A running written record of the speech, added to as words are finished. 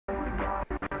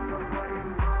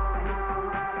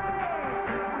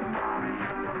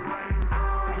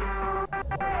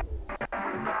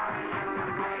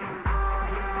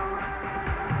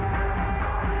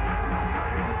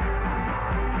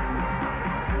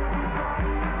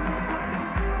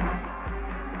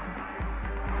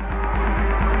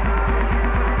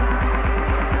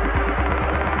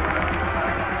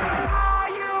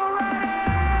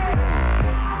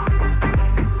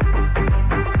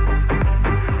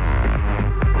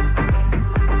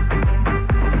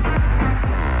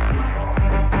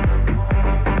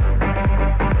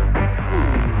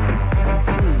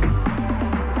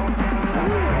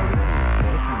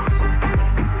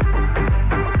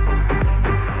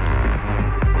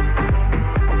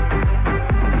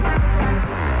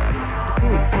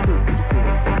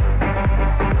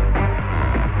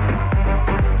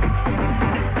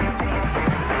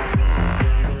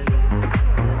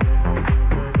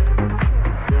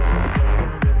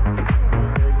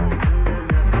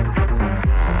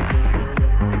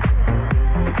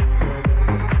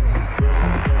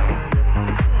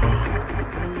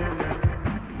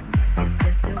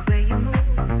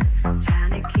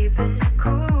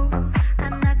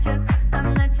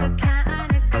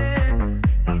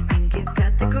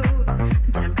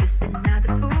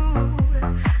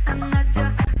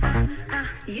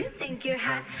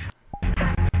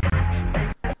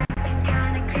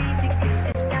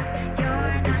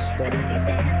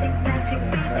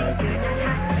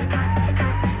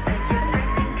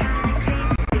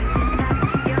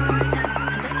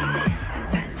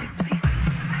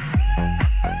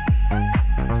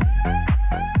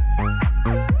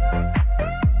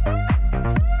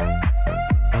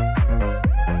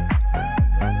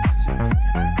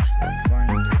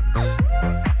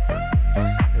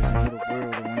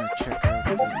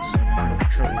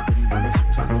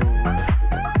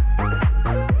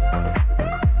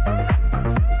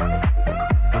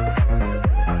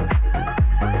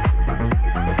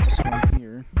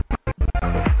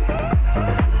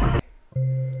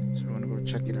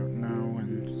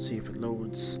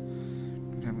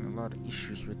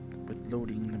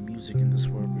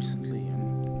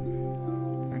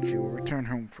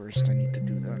First, I need to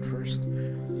do that first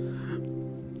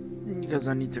because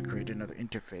I need to create another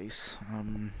interface.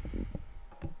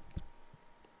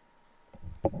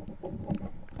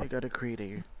 I gotta create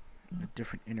a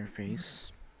different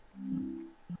interface.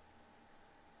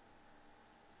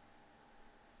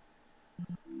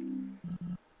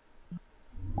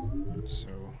 So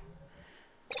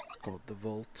it's called the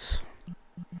Vault.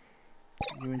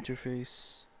 New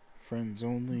interface, friends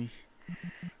only,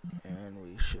 and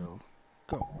we shall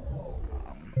go.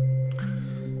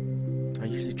 I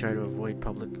usually try to avoid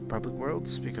public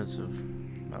worlds because of,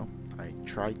 well, I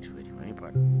try to anyway,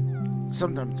 but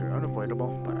sometimes they're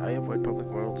unavoidable. But I avoid public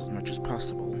worlds as much as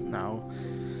possible now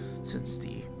since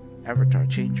the avatar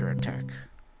changer attack.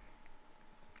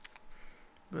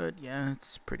 But yeah,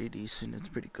 it's pretty decent. It's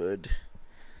pretty good.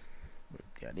 But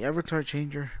yeah, the avatar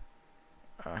changer,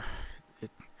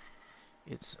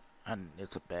 it's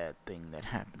a bad thing that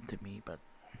happened to me, but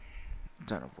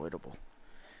it's unavoidable.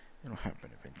 It'll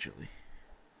happen eventually.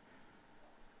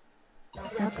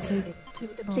 Updated to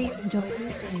the Please enjoy your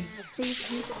stay.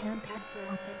 Please use the handpad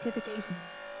for authentication.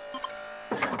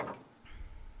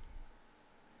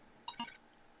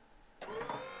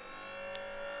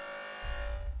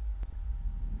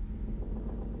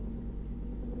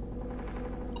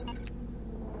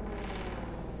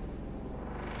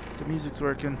 The music's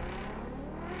working.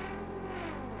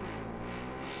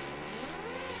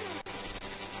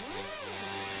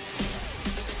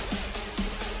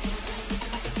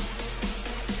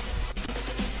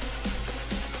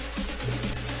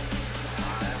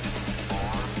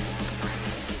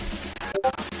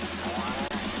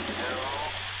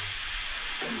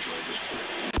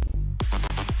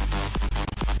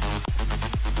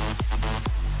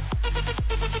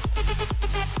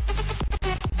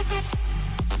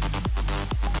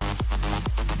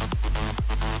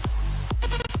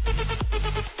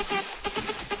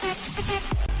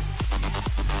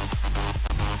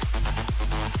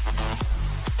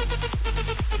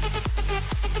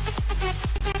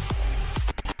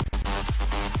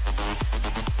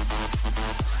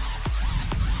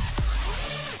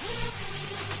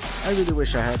 I really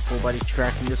wish I had full body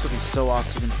tracking. This would be so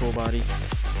awesome in full body.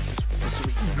 This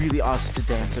would be really awesome to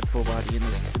dance at full body in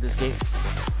this game.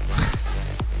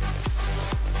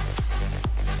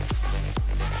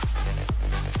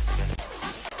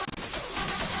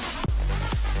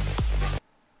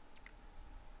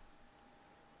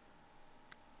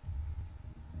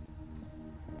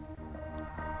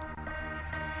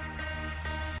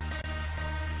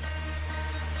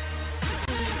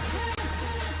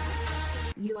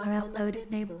 URL load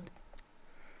enabled.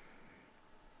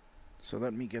 So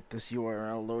let me get this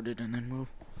URL loaded and then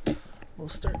we'll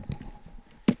start.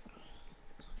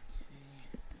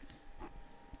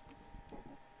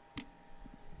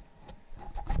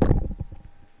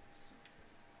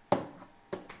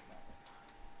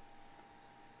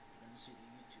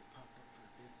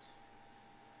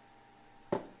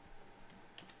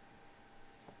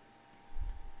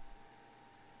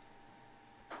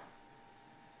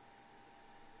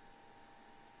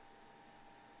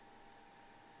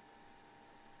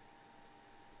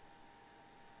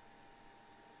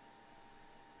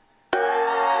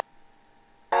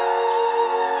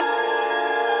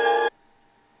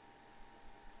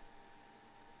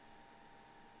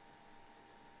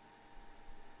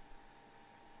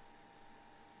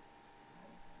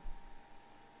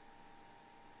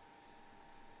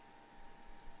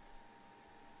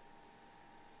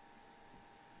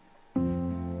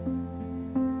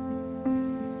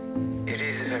 It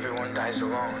is if everyone dies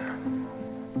alone.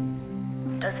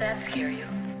 Does that scare you?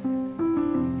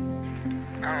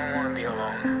 I don't want to be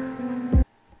alone.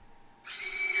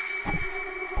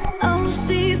 Oh,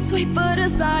 she's sweet but a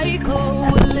psycho,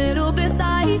 a little bit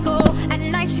psycho. At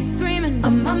night she's screaming,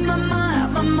 I'm on my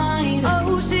mind, my mind.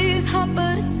 Oh, she's hot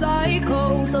but a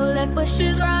psycho, so left but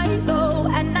she's right though.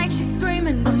 At night she's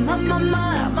screaming, I'm on my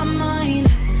mind.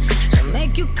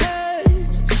 you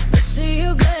curse, but see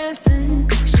a blessing.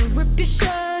 She'll rip your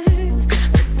shirt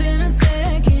within a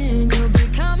second. You'll be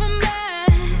coming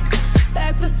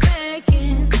back for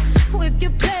seconds with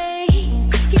your play.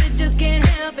 You just can't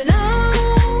help it. No,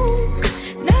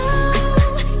 no,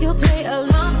 you'll play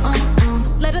along.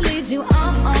 Let her lead you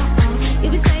on.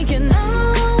 You'll be saying no,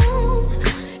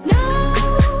 no,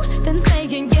 then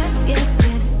saying yes, yes,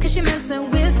 yes, 'cause you're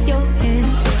messing with your head.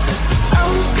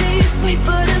 Oh, she's sweet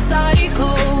but a psycho,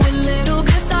 a little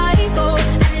bit psycho.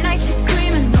 At night she's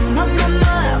screaming, my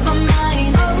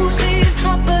mind. Oh, she's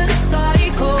hot but a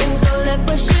psycho, so left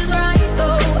but she's right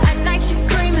though. At night she's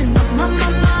screaming, my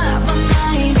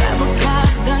mind. Grab a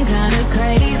gun, kinda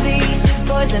crazy. She's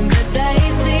poison but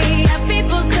tasty. Yeah,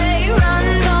 people say run,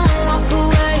 don't walk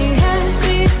away. Yeah,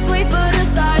 she's sweet but a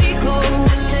psycho,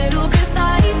 a little bit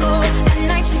psycho. At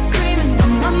night she's screaming,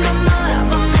 my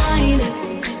mind.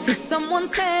 So someone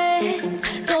said,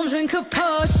 don't drink her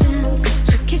potions.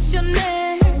 She'll kiss your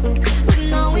neck with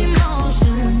no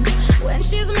emotion. When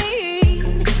she's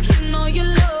mean, you know you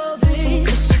love it,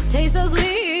 'cause she tastes so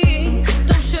sweet.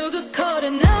 Don't sugarcoat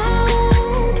it, no,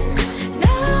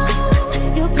 no.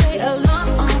 You'll play along,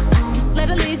 let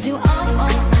her lead you on.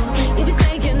 You'll be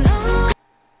saying no.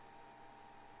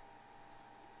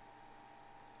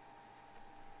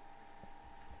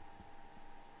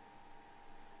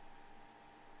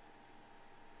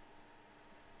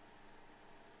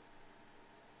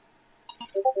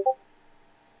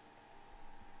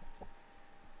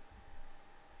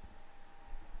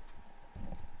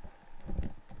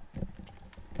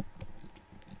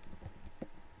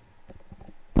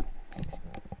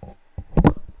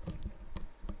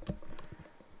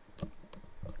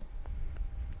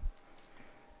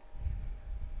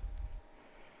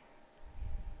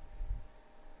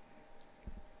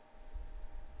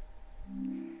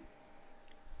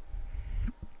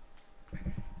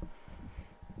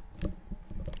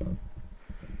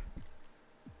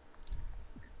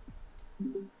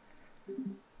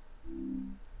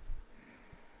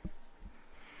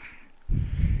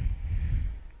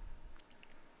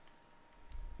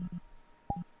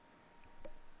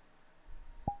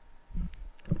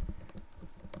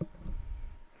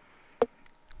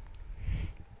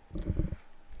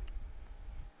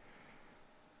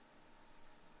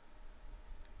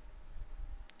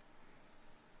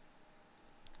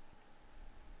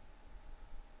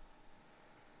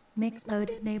 Mix mode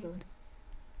enabled.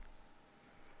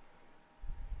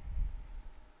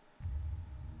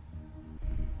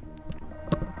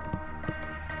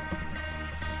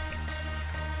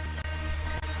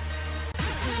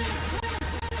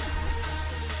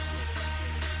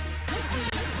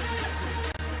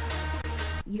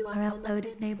 URL mode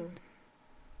enabled.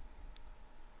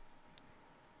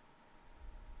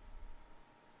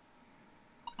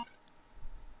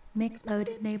 Mix mode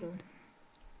enabled.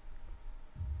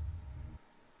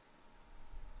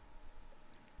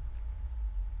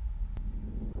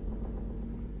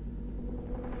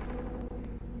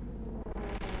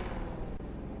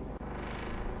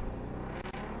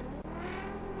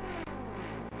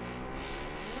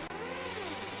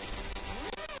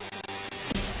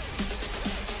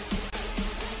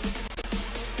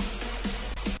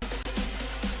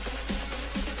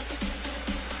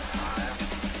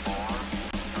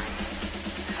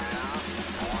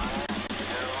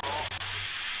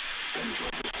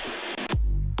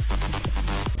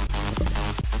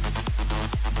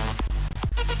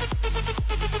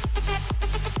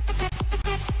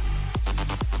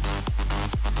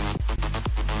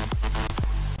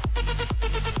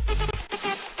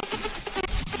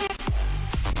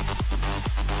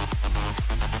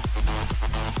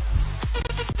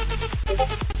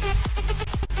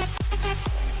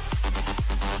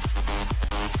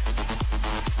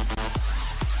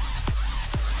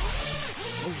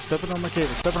 Stepping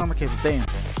on my cable, damn.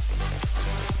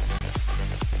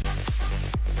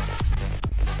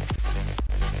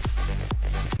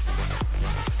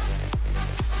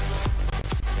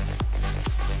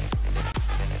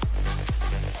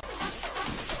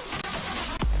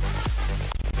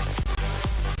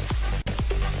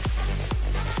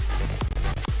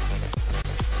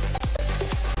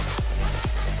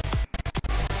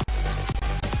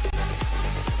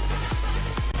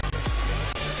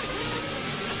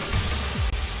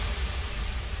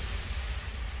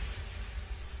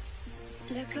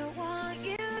 Look at what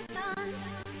you've done.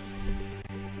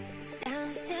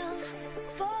 Stand still,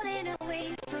 falling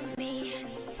away from me.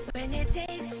 When it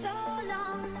takes so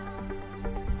long,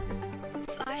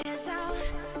 fire's out.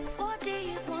 What do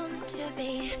you want to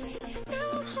be?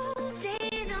 Now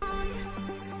holding on.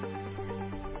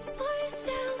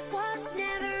 Myself was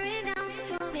never enough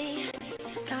for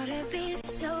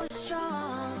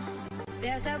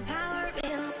was a power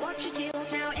bill. What you do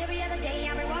now? Every other day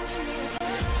I've been watching you.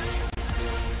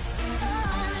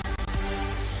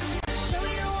 Show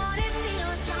you what it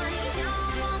feels like. Now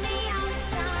I'm on the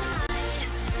outside.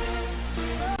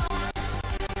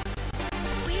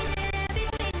 We did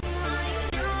everything right.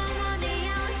 Now I'm on the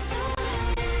outside.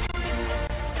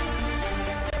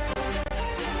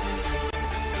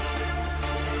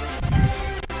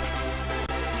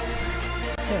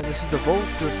 Yeah, this is the Vault.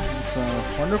 It's a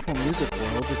wonderful music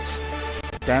world. It's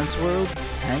dance world,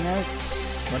 hangout,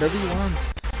 whatever you want.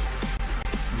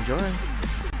 Enjoy.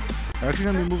 I'm actually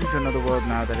gonna be moving to another world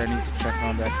now that I need to check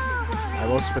on that. I've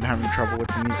also been having trouble with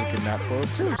the music in that world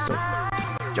too, so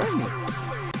join me.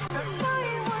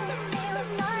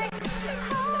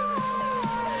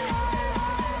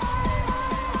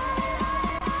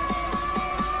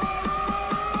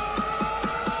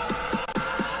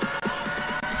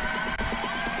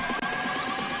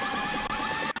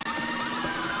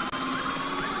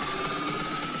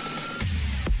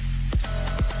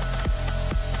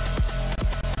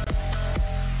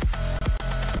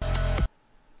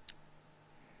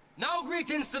 Now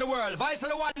greetings to the world. Vice of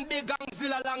the one big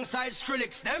gangzilla alongside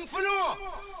Skrillex. Them for no.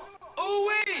 Ooh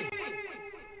wee.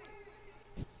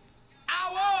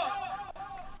 Ow.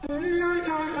 No, no,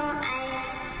 no, I.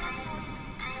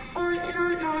 Oh, no,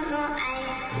 no, no, I.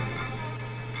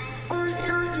 Oh,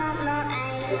 no, no, no, I.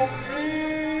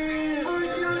 Oh,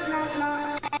 no, no, no, I.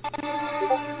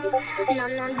 No,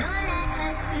 no, no,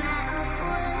 let's not a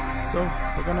fool. So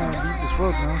we're gonna leave this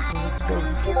world now, so let's go.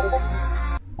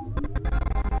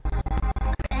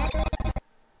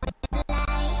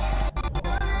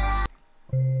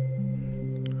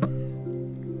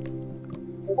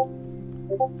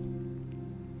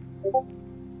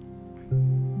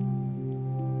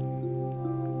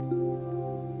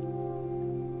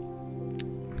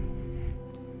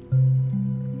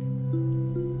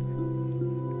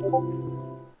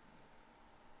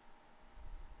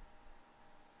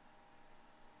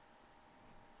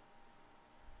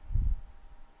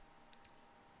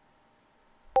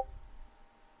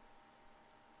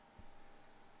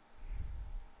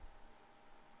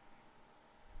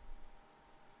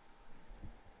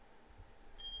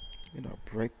 You know,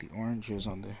 bright the oranges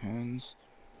on the hands.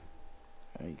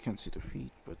 You can't see the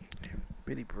feet, but they're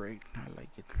really bright. I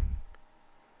like it.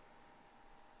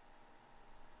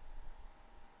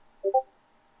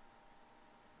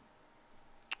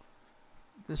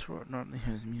 This world normally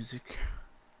has music.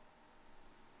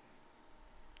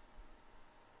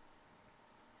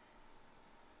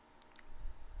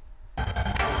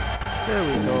 There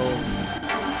we go.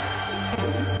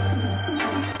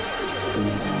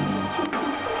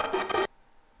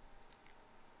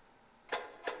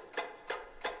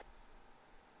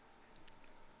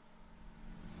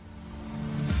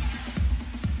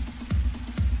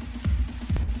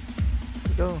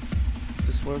 Go.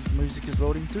 This world's music is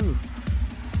loading too.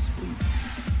 Sweet.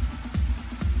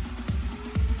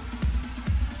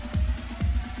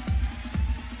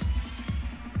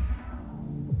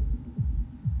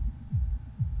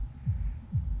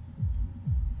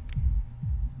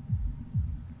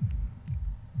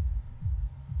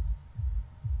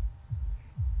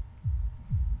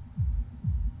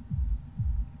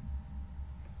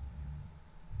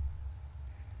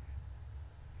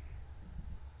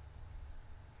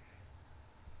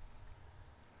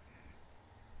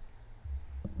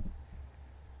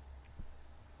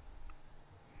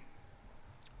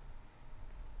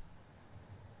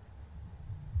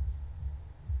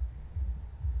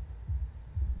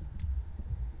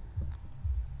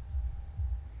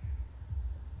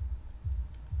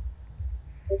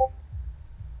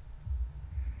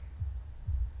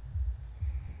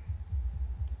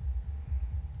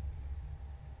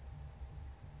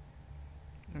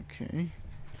 Okay.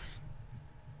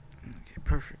 Okay,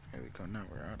 perfect. There we go. Now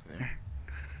we're out of there.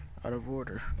 Out of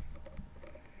order.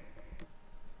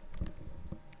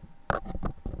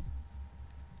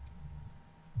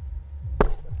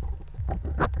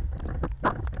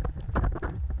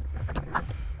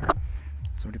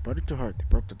 Somebody bought it too hard. They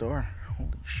broke the door. Holy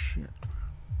shit.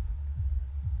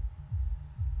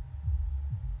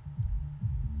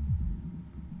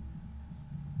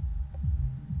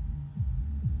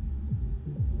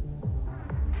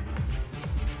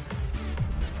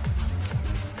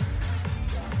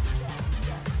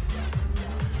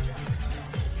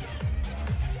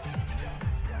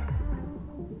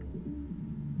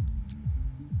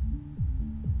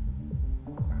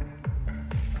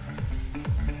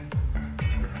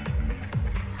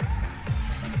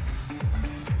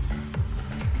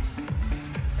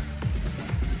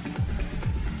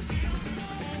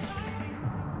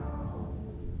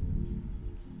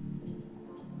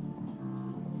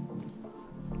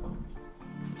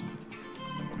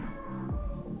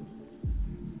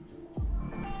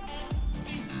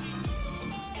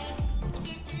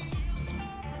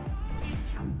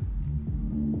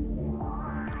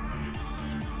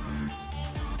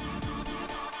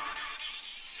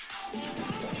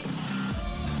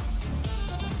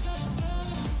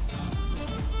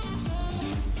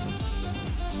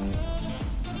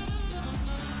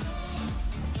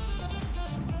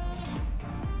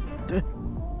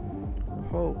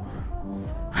 Oh,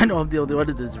 I know I'm the only one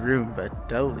in this room, but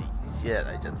holy shit,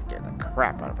 I just scared the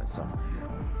crap out of myself.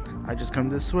 I just come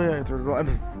this way, I throw the door,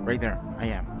 I'm right there. I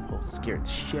am. Oh, scared the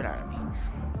shit out of me.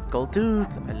 Gold tooth,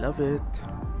 I love it.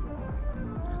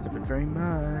 I love it very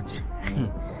much.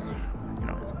 You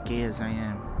know, as gay as I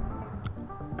am,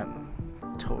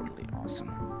 I'm totally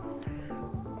awesome.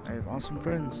 I have awesome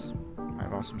friends. I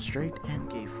have awesome straight and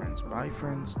gay friends, bi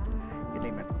friends, you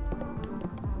name it.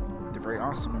 They're very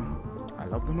awesome and I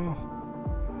love them all.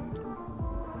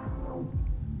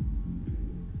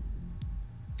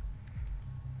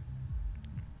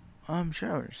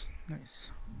 Showers.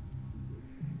 Nice.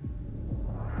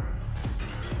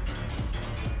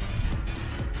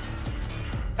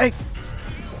 Hey!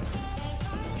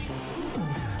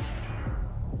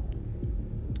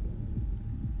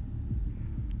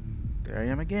 There I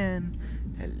am again.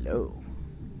 Hello.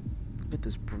 Look at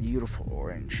this beautiful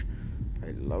orange.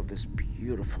 I love this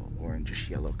beautiful orangish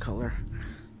yellow color.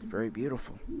 It's very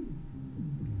beautiful.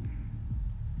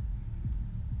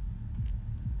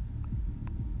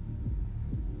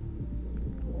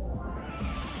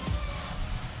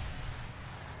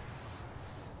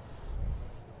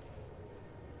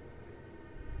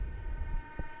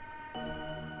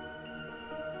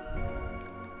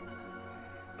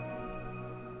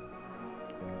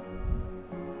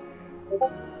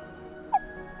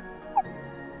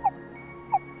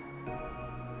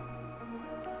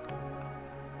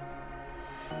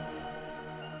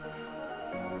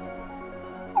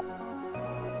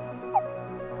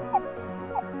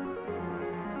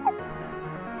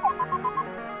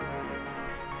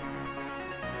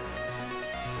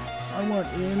 I want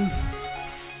in.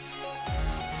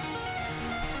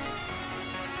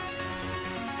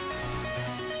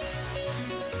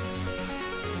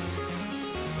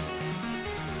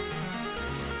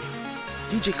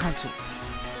 DJ console.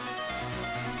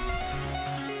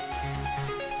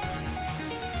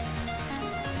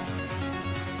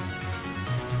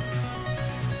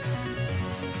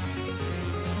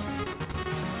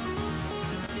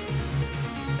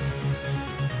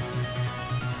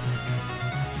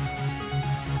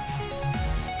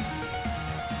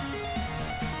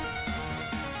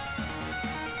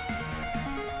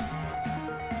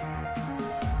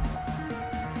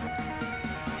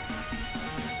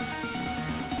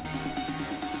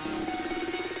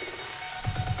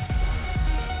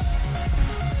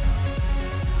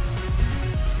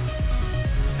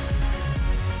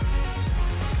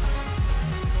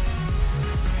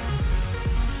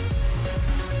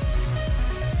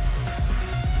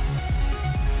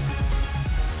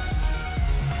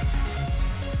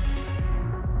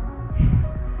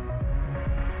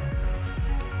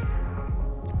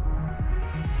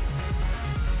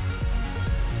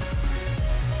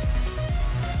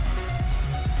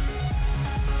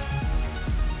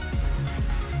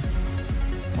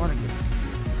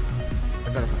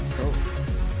 I gotta find the code.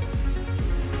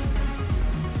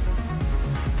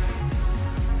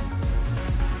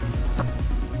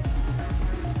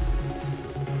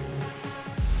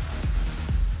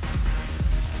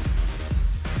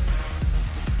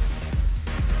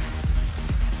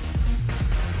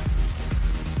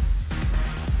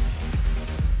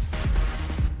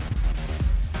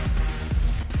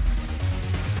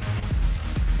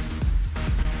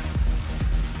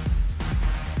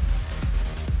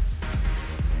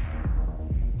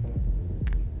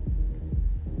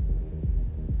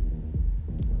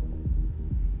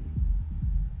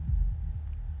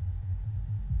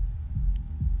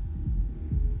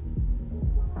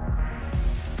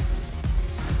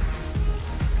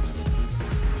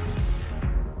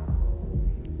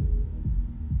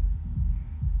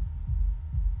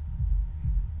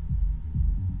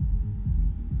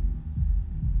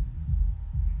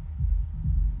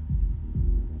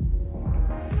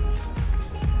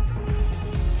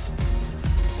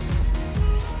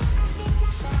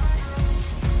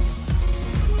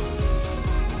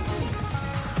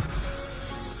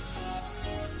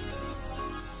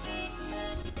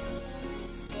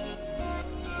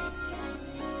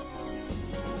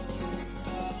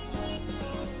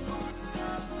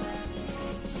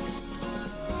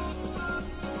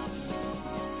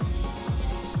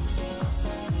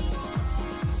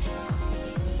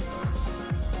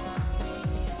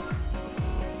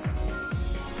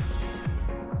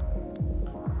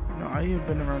 I have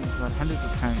been around this spot hundreds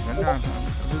of times, and now I'm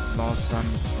completely lost on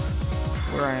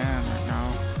where I am right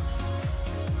now.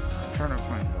 I'm trying to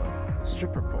find the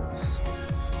stripper poles.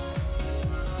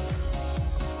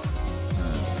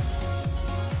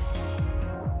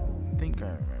 I think I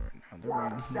remember now. They're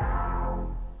right here.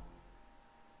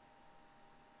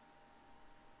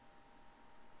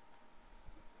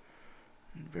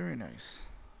 Very nice.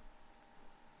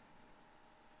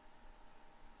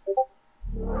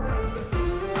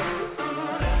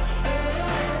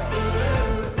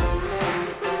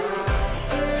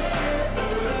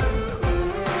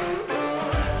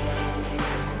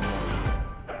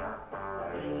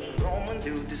 Roaming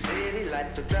through the city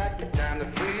like the track, the time, the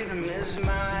freedom is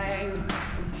mine.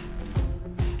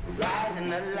 Riding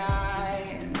the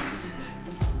lines,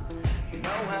 you know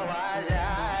how I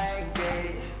like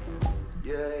it.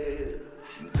 Yeah,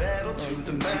 pedal to You the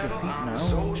can see the metal, feet I'm a now.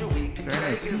 soldier, we can Very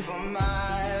nice take it feet. for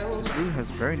miles. This blue has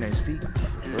very nice feet.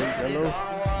 Very yellow,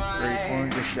 very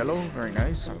orangish yellow. Very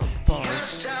nice. I love the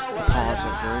paws. The paws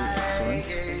are very excellent.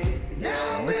 I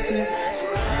like the feet.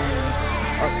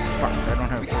 Oh, fuck. I don't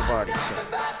have full body, so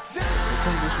I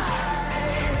turn this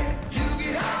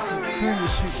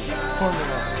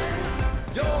formula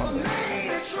on the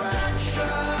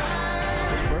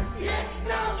this work? It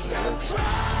looks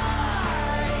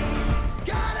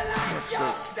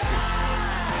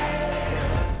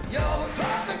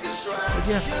but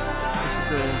yeah, this is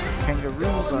the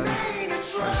kangaroo by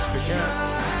Spaghetti.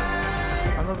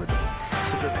 I love it.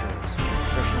 It's a good something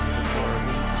special before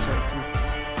we decide to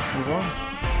move on.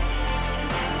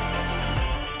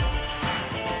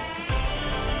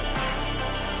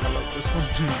 I love this one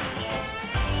too.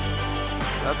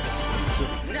 That's a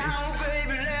silly face.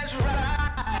 Baby, let's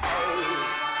ride.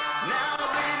 Now,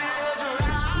 baby, let's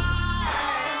ride.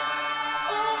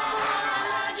 Oh, I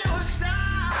like your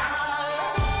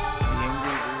style. The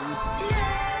angry dude.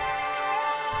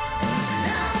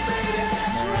 Now, baby,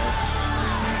 let's ride.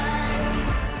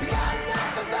 We got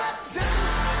nothing but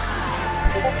time.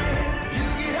 You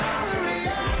get all the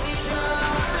reaction.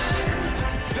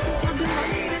 You're the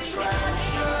main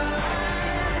attraction.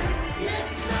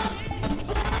 Yes, no.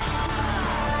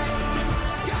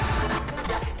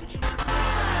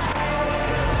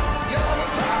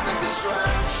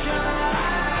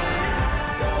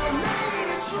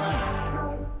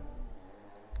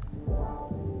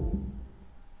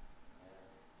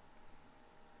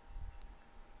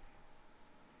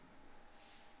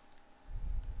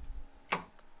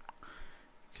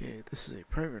 Okay, this is a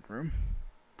private room.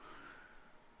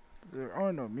 There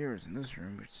are no mirrors in this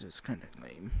room, which is kind of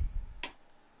lame.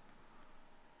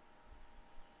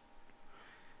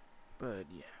 But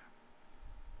yeah.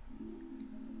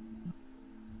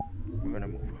 We're gonna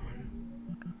move on.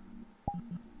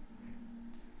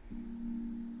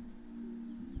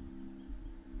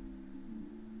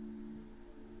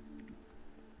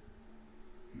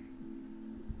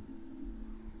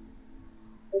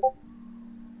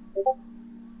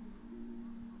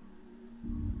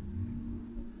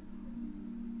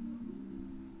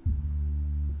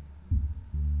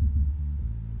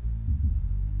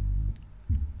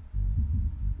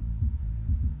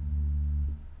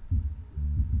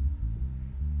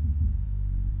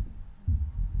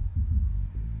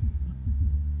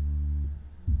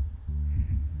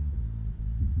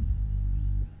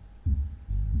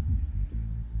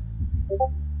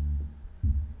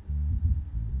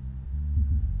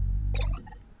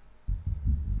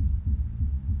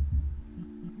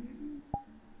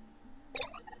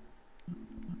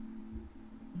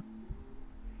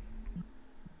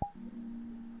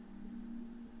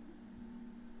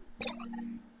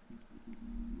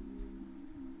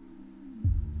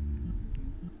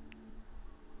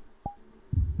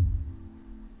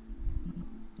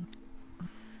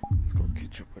 Let's go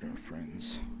catch up with our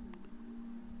friends.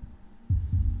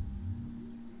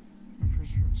 The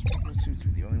first row, Spaghetti seems to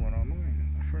be the only one online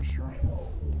in the first row.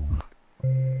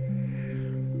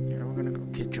 Yeah, we're gonna go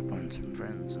catch up on some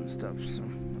friends and stuff, so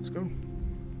let's go.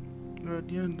 But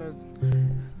yeah, let's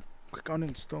click on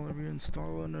install and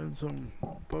reinstall, and then some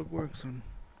bug works, and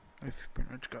I've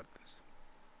pretty much got this.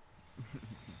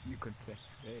 You could say,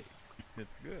 hey,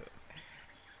 that's good.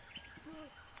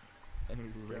 Anyway,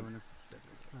 I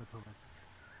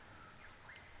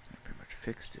pretty much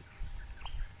fixed it.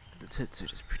 But this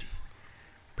headset is pretty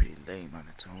lame on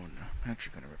its own. I'm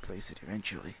actually gonna replace it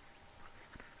eventually.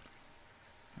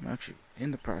 I'm actually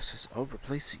in the process of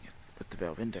replacing it with the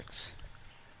Valve Index.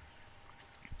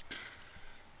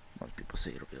 Most people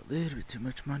say it'll be a little bit too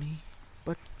much money,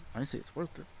 but I say it's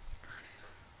worth it.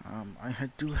 I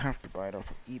do have to buy it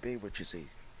off of eBay, which is a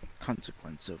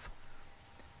consequence of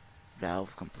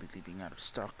Valve completely being out of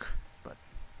stock, but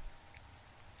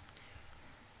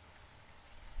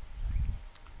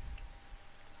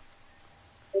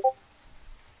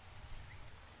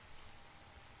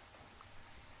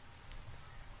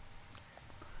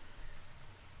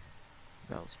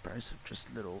Valve's price of just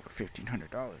a little over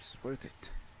 $1,500 is worth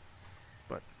it.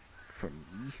 But for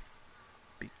me,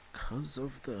 because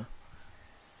of the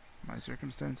my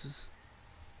circumstances.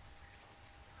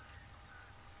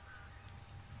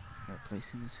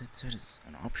 Replacing this headset is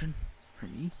an option for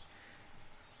me.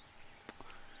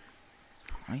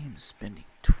 I am spending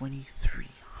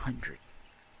 $2,300.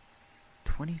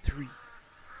 23.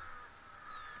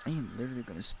 I am literally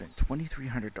going to spend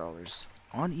 $2,300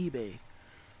 on eBay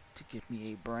to get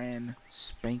me a brand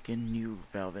spanking new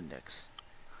Valve Index.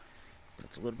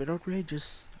 That's a little bit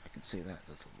outrageous. I can say that.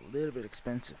 That's a little bit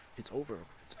expensive. It's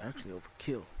actually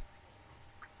overkill.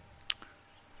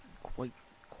 Quite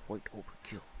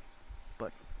overkill.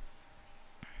 But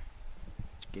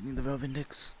getting the Valve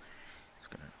Index is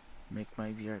gonna make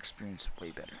my VR experience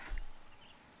way better.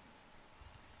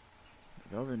 The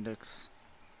Valve Index,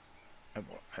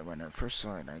 when I first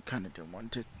saw it, I kind of didn't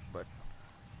want it, but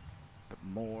the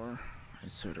more I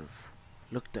sort of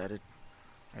looked at it,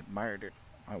 admired it,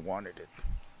 I wanted it.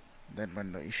 Then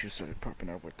when the issues started popping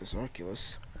up with this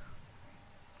Oculus,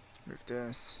 with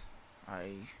this,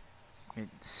 I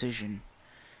made the decision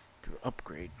to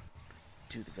upgrade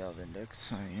to the Valve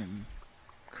Index. I am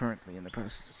currently in the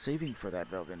process of saving for that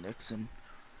Valve Index, and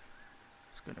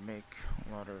it's going to make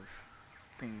a lot of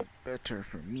things better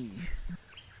for me.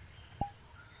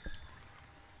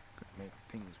 Going to make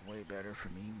things way better for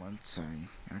me once I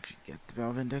actually get the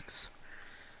Valve Index.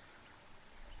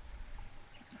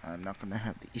 I'm not going to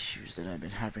have the issues that I've been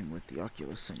having with the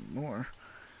Oculus anymore.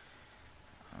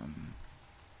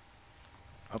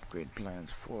 Upgrade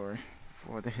plans for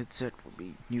the headset will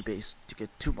be new base to get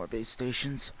 2 more base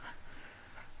stations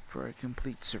for a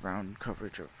complete surround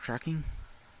coverage of tracking.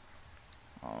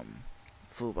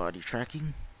 Full body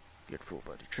tracking, get full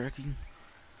body tracking,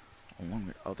 along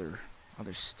with other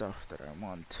stuff that I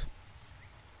want.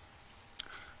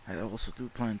 I also do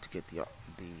plan to get the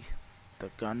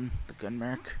gun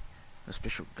rack, the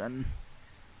special gun,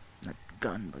 not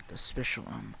gun, but the special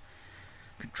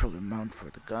controller mount for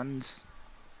the guns,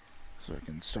 so I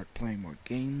can start playing more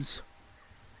games.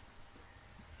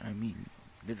 I mean,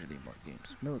 literally more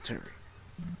games. Military.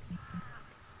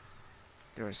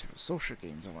 There are some social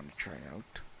games I want to try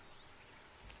out.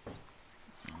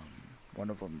 One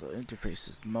of them, the interface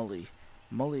is Mully.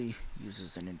 Mully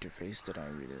uses an interface that I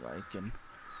really like, and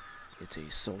it's a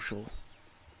social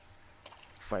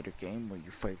fighter game where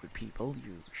you fight with people.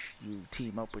 You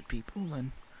team up with people,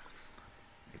 and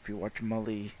if you watch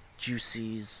Mully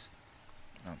Juicy's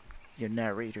your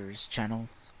narrator's channel,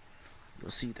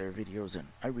 you'll see their videos, and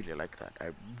I really like that.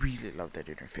 I really love that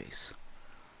interface.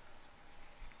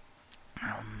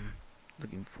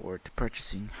 Looking forward to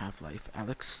purchasing Half-Life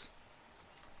Alyx.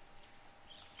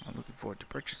 I'm looking forward to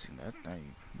purchasing that. I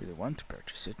really want to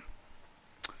purchase it.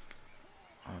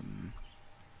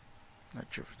 Not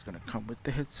sure if it's gonna come with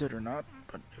the headset or not,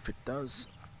 but if it does,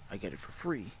 I get it for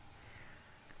free.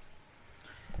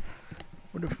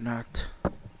 But if not,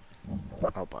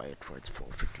 I'll buy it for its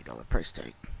full $50 price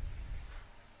tag.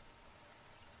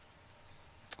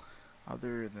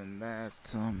 Other than that,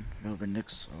 Valve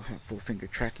Index, I'll have full finger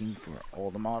tracking for all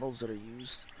the models that I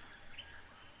use.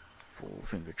 Full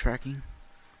finger tracking.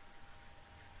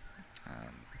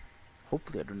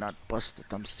 Hopefully I do not bust the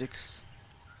thumbsticks,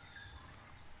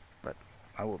 but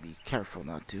I will be careful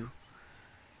not to.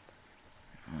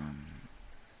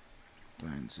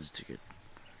 Plans is to get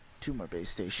 2 more base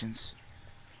stations.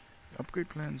 Upgrade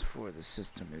plans for the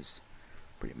system is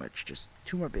pretty much just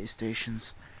 2 more base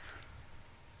stations.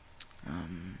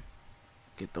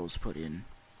 Get those put in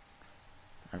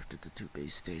after the 2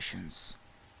 base stations.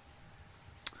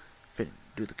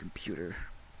 Do the computer,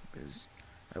 because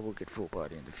I will get full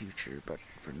body in the future, but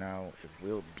for now it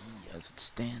will be as it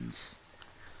stands.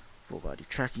 Full body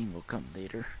tracking will come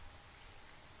later.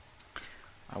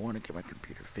 I want to get my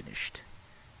computer finished.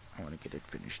 I want to get it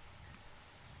finished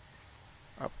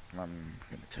up. I'm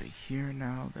going to tell you here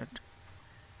now that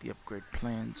the upgrade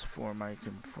plans for my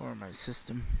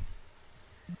system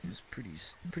is pretty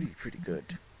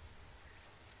good.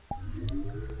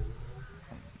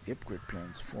 The upgrade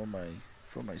plans for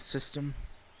my system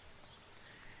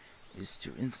is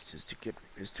to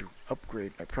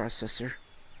upgrade my processor.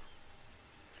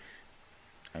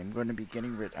 I'm going to be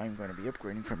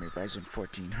upgrading from a Ryzen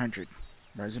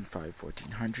 5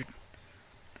 1400.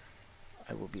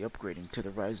 I will be upgrading to the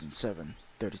Ryzen 7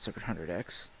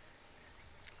 3700X.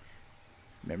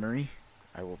 Memory,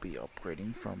 I will be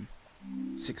upgrading from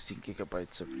 16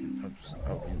 gigabytes of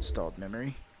installed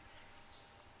memory,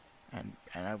 and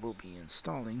I will be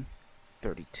installing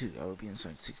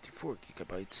 64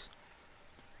 gigabytes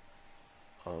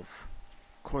of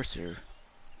Corsair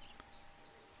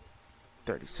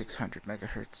 3600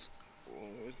 megahertz.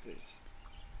 What is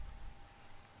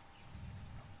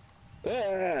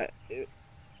this?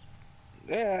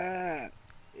 Ah,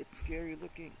 it's scary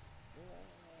looking.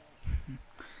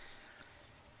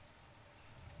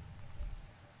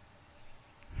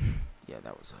 Yeah,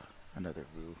 that was another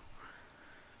rule.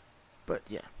 But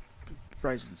yeah,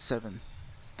 Ryzen 7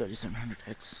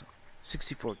 3700X,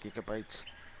 64 gigabytes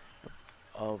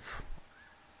of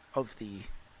of the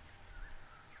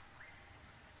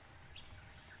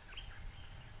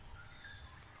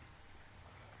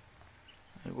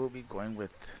I will be going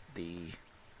with the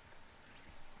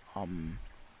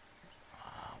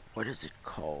what is it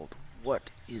called? What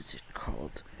is it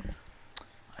called?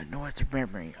 I know it's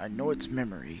memory. I know it's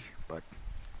memory, but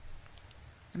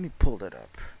let me pull that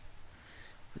up.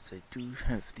 Because I do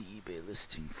have the eBay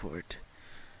listing for it.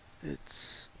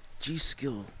 It's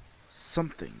G-Skill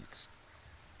something. It's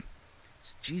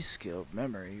G-Skill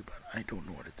memory, but I don't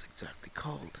know what it's exactly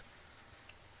called.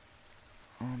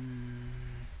 Let me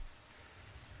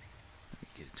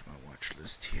get into my watch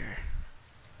list here.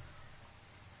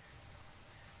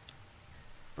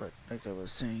 But like I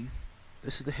was saying,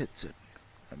 this is the headset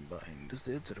I'm buying. This is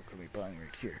the headset I'm going to be buying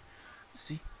right here.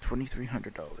 See?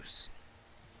 $2,300.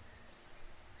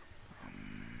 I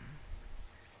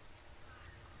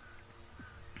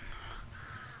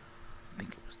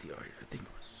think it was I think it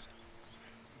was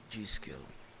G-Skill.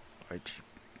 RG.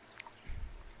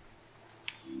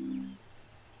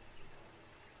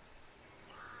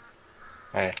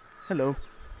 Hey. Hello.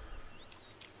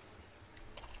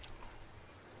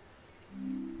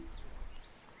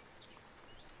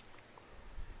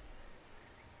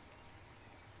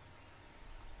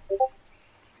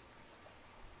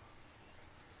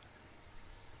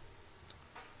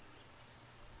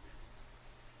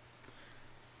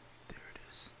 There it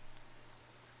is.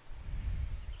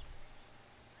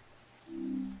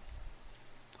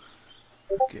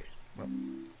 Okay, well,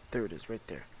 there it is right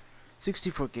there.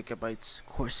 64 gigabytes,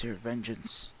 Corsair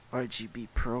Vengeance, RGB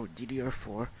Pro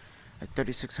DDR4 at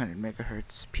 3600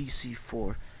 megahertz,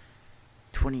 PC4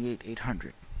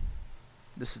 28800.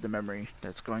 This is the memory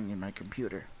that's going in my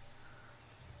computer.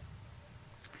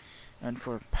 And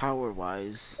for power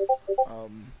wise,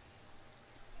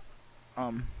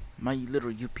 my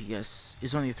little UPS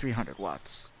is only 300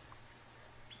 watts.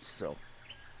 So,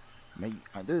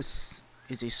 this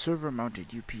is a server mounted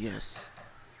UPS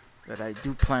that I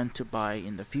do plan to buy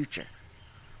in the future.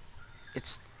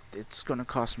 It's gonna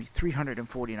cost me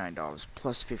 $349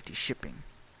 plus 50 shipping.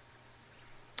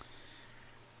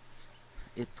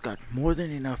 It's got more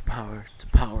than enough power to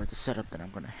power the setup that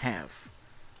I'm gonna have.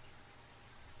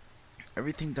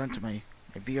 Everything done to my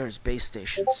VR's base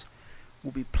stations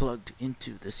will be plugged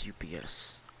into this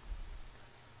UPS.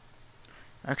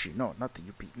 Actually, no, not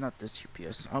this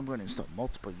UPS. I'm going to install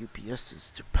multiple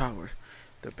UPSs to power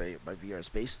my VR's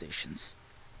base stations.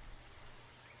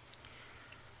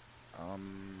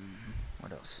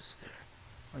 What else is there?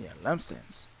 Oh yeah,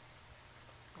 lampstands.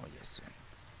 Oh yes, and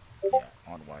yeah,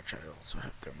 on watch I also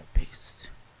have thermal paste.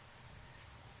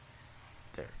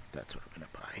 There, that's what I'm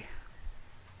gonna buy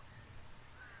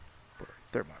for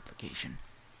thermal application.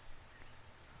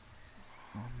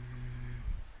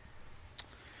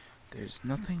 There's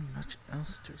nothing much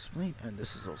else to explain, and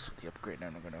this is also the upgrade.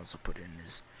 And I'm gonna also put in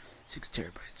is 6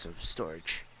 terabytes of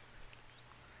storage.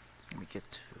 Let me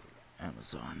get to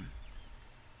Amazon.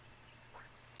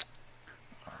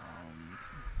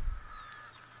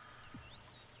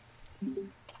 Let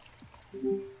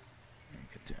me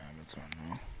get to Amazon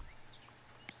now.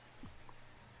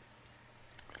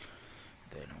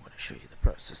 Then I'm going to show you the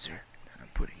processor that I'm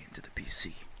putting into the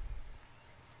PC.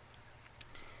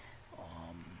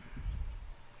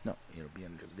 No, it'll be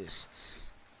under lists.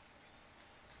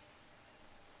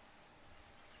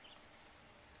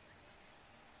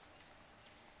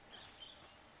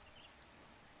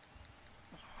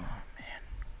 Oh man.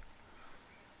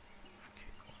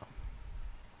 Okay,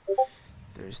 well,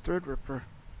 there's Threadripper.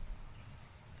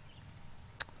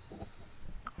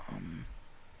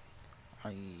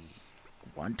 I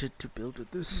wanted to build with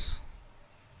this.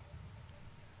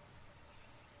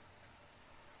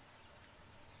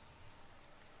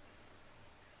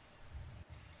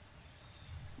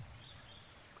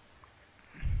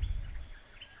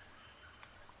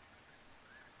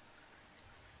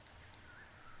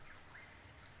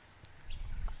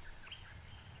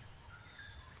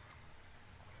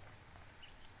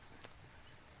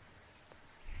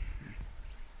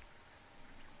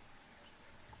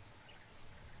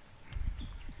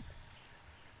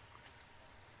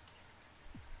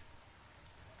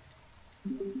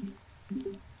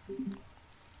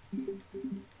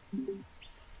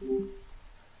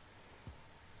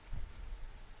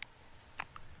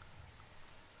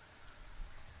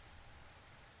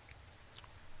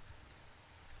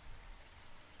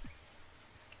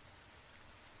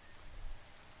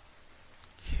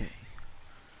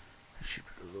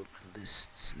 load my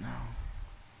lists now.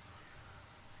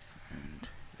 And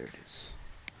there it is.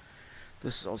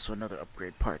 This is also another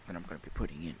upgrade part that I'm going to be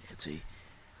putting in. It's a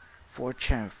 4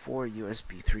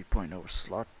 USB 3.0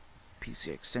 slot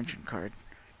PC extension card,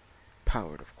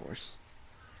 powered of course.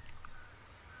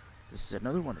 This is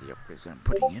another one of the upgrades that I'm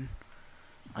putting in.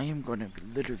 I am going to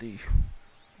be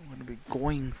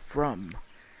going from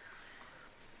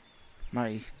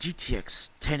my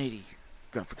GTX 1080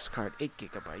 graphics card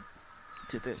 8GB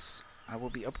to this. I will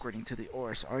be upgrading to the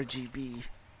ORS RGB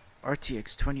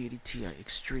RTX 2080 Ti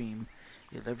Extreme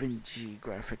 11G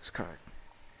graphics card.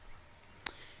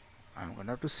 I'm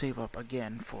gonna have to save up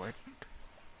again for it.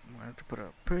 I'm gonna have to put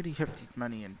a pretty hefty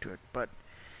money into it, but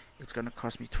it's gonna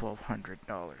cost me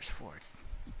 $1,200 for it.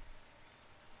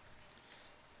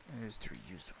 There's 3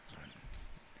 used ones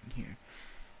in here.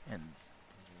 And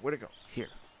where'd it go? Here.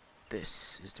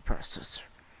 This is the processor.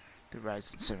 The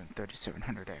Ryzen 7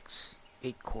 3700X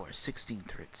 8-core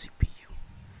 16-thread CPU.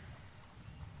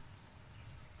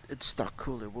 Its stock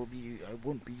cooler I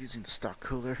won't be using the stock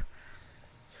cooler.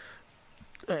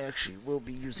 I actually will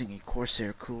be using a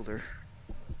Corsair cooler.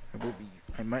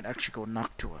 I might actually go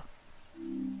Noctua.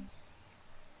 I'm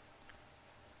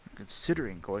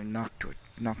considering going Noctua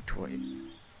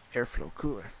airflow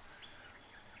cooler.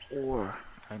 Or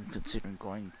I'm considering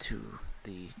going to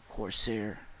the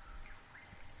Corsair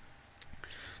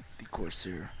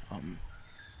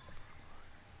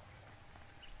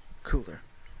cooler.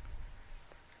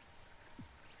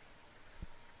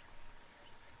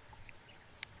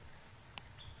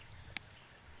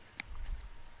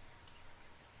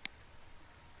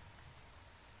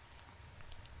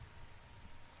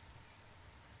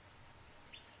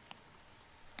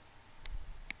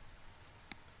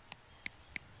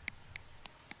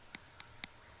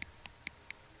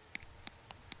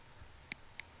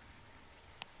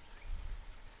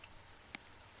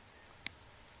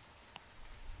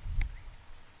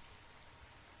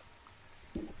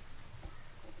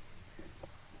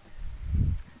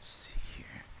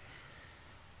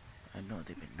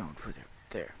 They've been known for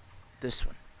this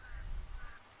one.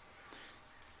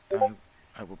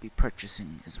 I will be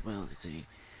purchasing as well as a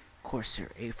Corsair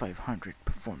A500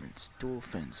 Performance Dual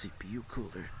Fan CPU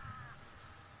cooler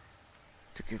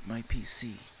to give my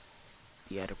PC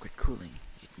the adequate cooling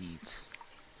it needs.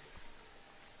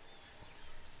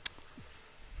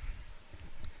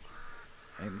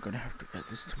 I'm gonna have to add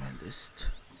this to my list.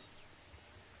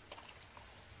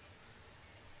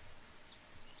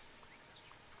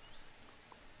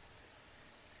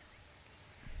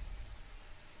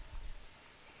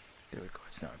 There we go,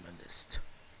 it's now on my list.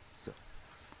 So,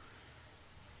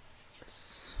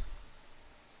 yes.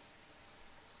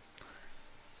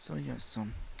 So yes,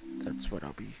 that's what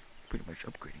I'll be pretty much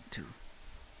upgrading to.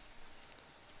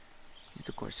 Use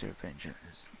the Corsair Vengeance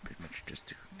is pretty much just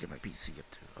to get my PC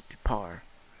up to par.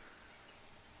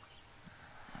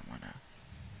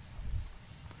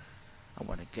 I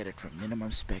wanna get it from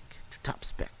minimum spec to top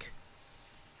spec.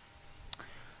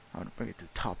 I wanna bring it to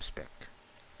top spec.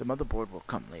 The motherboard will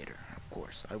come later, of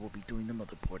course. I will be doing the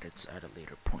motherboard at a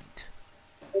later point.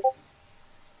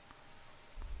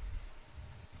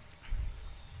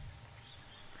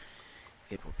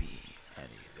 It will be at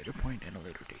a later point and a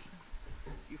later date.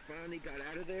 You finally got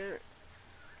out of there?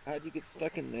 How'd you get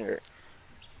stuck in there?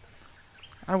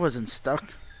 I wasn't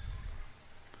stuck.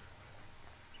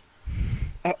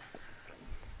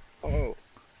 Oh.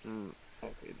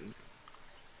 Okay then.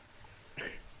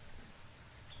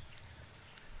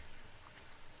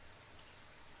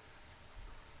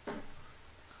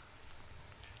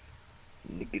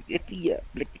 Look at it,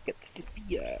 look at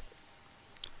it.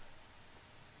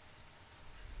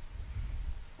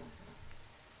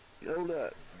 Hold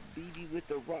up, BB with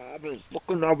the robbers,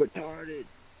 looking all retarded.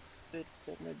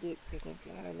 Suck my dick, cause I'm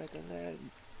flying like a lad.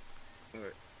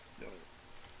 Alright, no.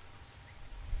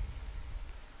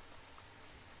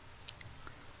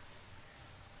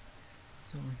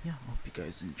 So yeah, I hope you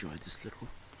guys enjoyed this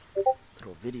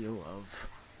little video of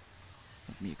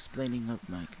me explaining of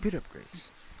my computer upgrades.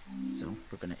 So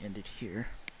we're gonna end it here.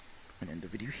 I'm gonna end the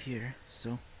video here.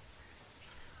 So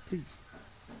please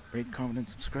rate, comment, and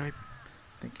subscribe.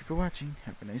 Thank you for watching.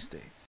 Have a nice day.